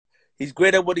He's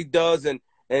great at what he does, and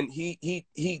he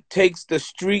takes the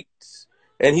streets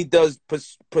and he does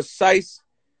precise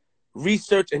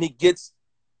research, and he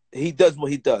does what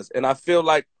he does. And I feel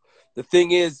like the thing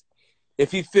is,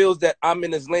 if he feels that I'm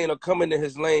in his lane or coming in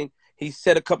his lane, he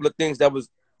said a couple of things that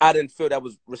I didn't feel that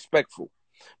was respectful.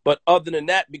 But other than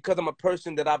that, because I'm a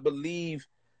person that I believe,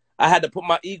 I had to put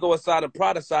my ego aside and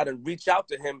pride aside and reach out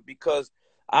to him, because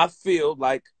I feel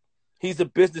like he's a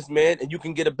businessman and you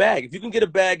can get a bag. If you can get a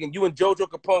bag and you and JoJo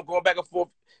Capone going back and forth,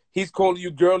 he's calling you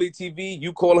girly TV,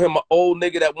 you calling him an old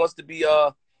nigga that wants to be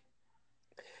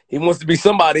he wants to be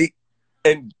somebody,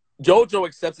 and JoJo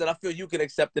accepts it, I feel you can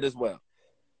accept it as well.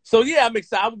 So yeah, I'm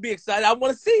excited. I would be excited. I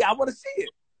want to see it.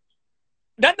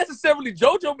 Not necessarily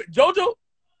JoJo, but JoJo.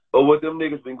 Oh, what them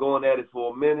niggas been going at it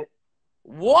for a minute.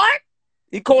 What?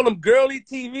 He called him girly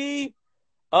TV.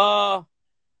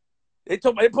 They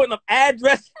putting up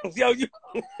addresses. Yo,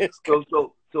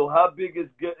 So how big is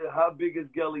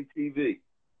Gully TV?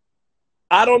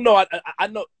 I don't know. I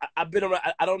know. I've been around.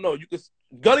 I don't know.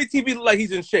 Gully TV look like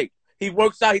he's in shape. He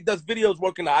works out. He does videos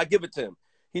working out. I give it to him.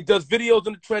 He does videos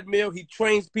on the treadmill. He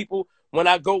trains people. When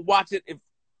I go watch it,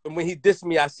 when he dissed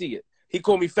me, I see it. He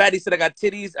called me fat. He said I got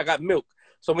titties. I got milk.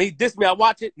 So when he dissed me, I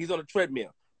watch it. He's on the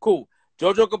treadmill. Cool.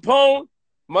 JoJo Capone,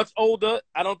 much older.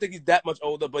 I don't think he's that much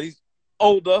older, but he's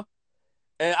older.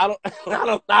 And I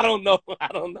don't know.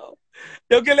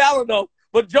 Yo, Gillie, I don't know.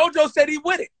 But JoJo said he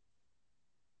with it.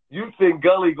 You think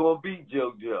Gully gonna beat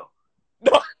JoJo?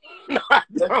 No, I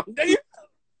don't.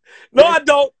 No, I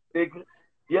don't.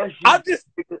 Yes, I just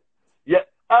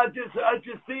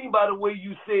seen by the way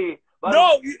you said.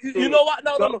 No, you know what?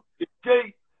 No.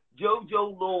 JoJo a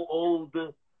little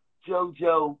older.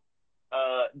 JoJo.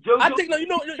 I think you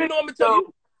know I'm gonna tell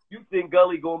you. You think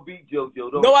Gully gonna beat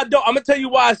JoJo? No, I don't. I'm gonna tell you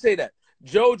why I say that.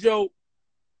 JoJo,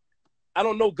 I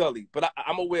don't know Gully, but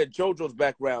I'm aware of JoJo's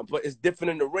background, but it's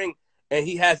different in the ring, and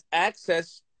he has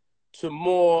access to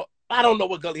more. I don't know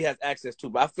what Gully has access to,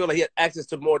 but I feel like he has access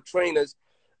to more trainers,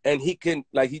 and he can,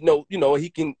 like, he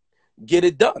can get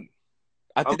it done.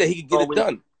 I think that he can get it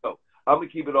done. I'm gonna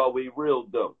keep it all the way real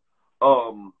though.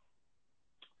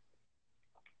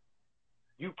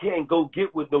 You can't go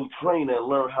get with no trainer and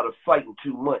learn how to fight in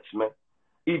 2 months, man.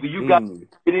 Either you got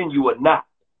it in you or not.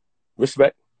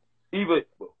 Respect. Even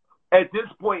at this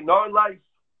point in our life,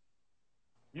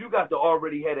 you got to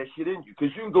already have that shit in you.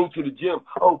 Because you can go to the gym,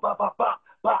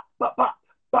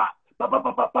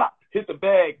 hit the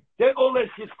bag. Then all that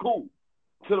shit's cool.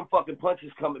 Till them fucking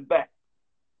punches coming back.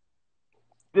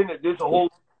 Then there's a whole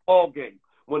ball game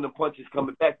when the punches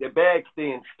coming back. That bag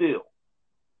stands still.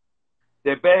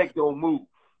 That bag don't move.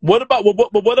 What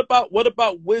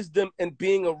about wisdom and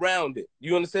being around it?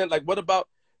 You understand? Like, what about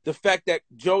the fact that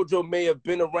JoJo may have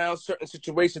been around certain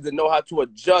situations and know how to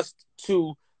adjust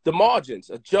to the margins,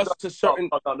 adjust to certain.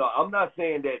 No. I'm not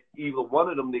saying that either one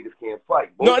of them niggas can't fight.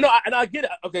 No, and I get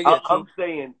it. Okay, yeah. I'm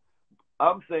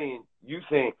saying you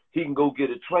saying he can go get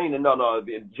a trainer. No.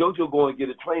 If JoJo going to get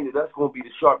a trainer, that's going to be to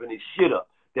sharpen his shit up.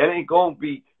 That ain't going to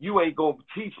be, you ain't going to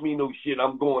teach me no shit.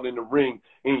 I'm going in the ring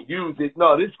and use it.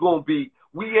 No, this going to be,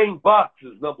 we ain't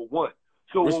boxers, number one.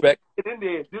 So respect. When we get in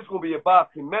there, this going to be a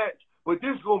boxing match, but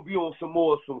this going to be on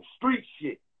some street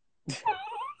shit.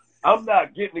 I'm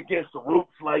not getting against the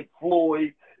ropes like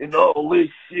Floyd and all this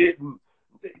shit. And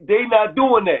they not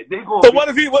doing that. They going. So what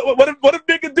if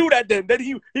nigga do that then? Then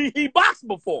he boxed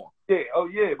before. Yeah. Oh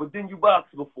yeah. But then you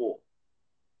boxed before.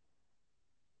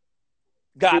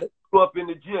 Got it. Up in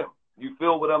the gym. You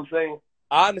feel what I'm saying?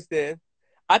 I understand.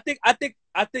 I think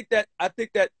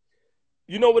that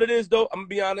you know what it is though. I'm gonna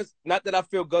be honest. Not that I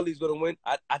feel Gully's gonna win.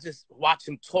 I just watch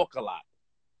him talk a lot.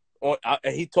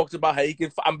 And he talks about how he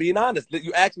can. I'm being honest.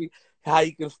 You asked me how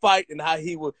he can fight and how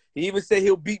he will. He even said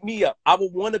he'll beat me up. I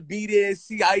would want to be there and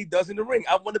see how he does in the ring.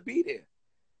 I want to be there.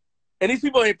 And these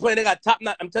people ain't playing. They got top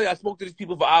notch. I'm telling you, I spoke to these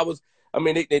people for hours. I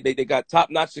mean, they got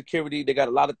top-notch security. They got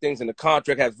a lot of things, and the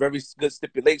contract has very good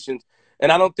stipulations.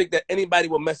 And I don't think that anybody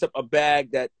will mess up a bag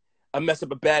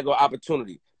or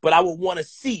opportunity. But I would want to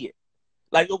see it.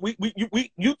 Like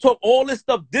you talk all this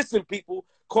stuff, dissing people,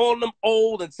 calling them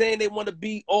old and saying they want to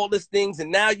be all these things,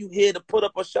 and now you here to put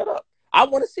up or shut up. I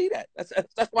want to see that.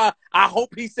 That's why I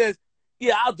hope he says,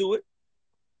 yeah, I'll do it.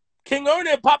 King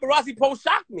Ernie and Paparazzi Post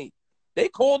shocked me. They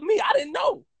called me. I didn't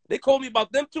know. They called me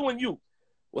about them two and you.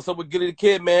 What's up with Gillie the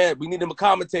Kid, man? We need him a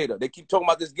commentator. They keep talking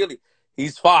about this Gillie.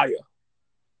 He's fire.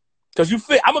 Because you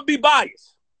fit. I'm going to be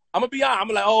biased. I'm going to be honest. I'm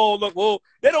like, oh, look, well,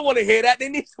 they don't want to hear that. They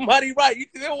need somebody right.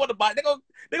 They don't want to buy. They're going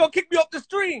to kick me off the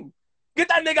stream. Get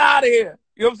that nigga out of here.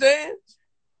 You know what I'm saying?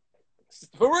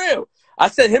 For real. I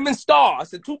said him and Star. I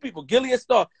said two people, Gillie and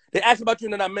Star. They asked about you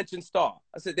and then I mentioned Star.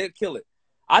 I said they'd kill it.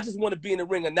 I just want to be in the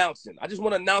ring announcing. I just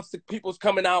want to announce the people's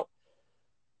coming out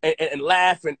and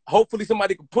laugh, and hopefully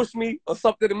somebody can push me or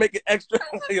something to make it extra.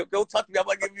 Don't touch me. I'm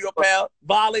going to give you a pound.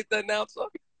 Violate the announcer.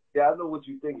 Yeah, I know what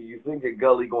you're thinking. You're thinking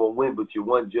Gully going to win, but you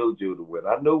want JoJo to win.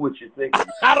 I know what you're thinking.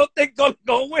 I don't think Gully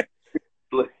going to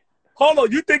win. Hold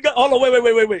on. You think? Hold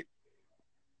on. Wait.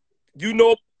 You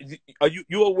know, are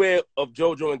you aware of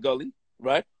JoJo and Gully,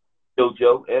 right?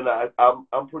 JoJo, and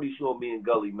I'm pretty sure me and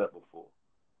Gully met before.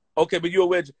 Okay, but you're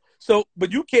aware. So,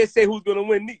 but you can't say who's gonna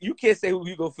win. You can't say who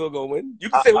you gonna feel gonna win. You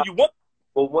can say who you want.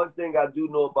 Well, one thing I do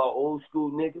know about old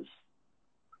school niggas,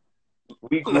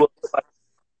 we grew up like.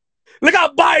 Look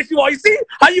how biased you are. You see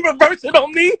how you reverse it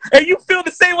on me, and you feel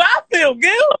the same way I feel,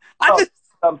 Gil.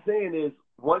 I'm saying is,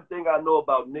 one thing I know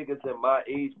about niggas in my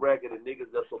age bracket and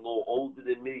niggas that's a little older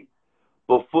than me,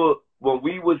 before when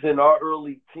we was in our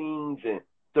early teens and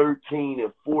 13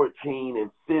 and 14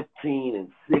 and 15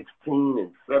 and 16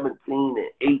 and 17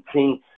 and 18,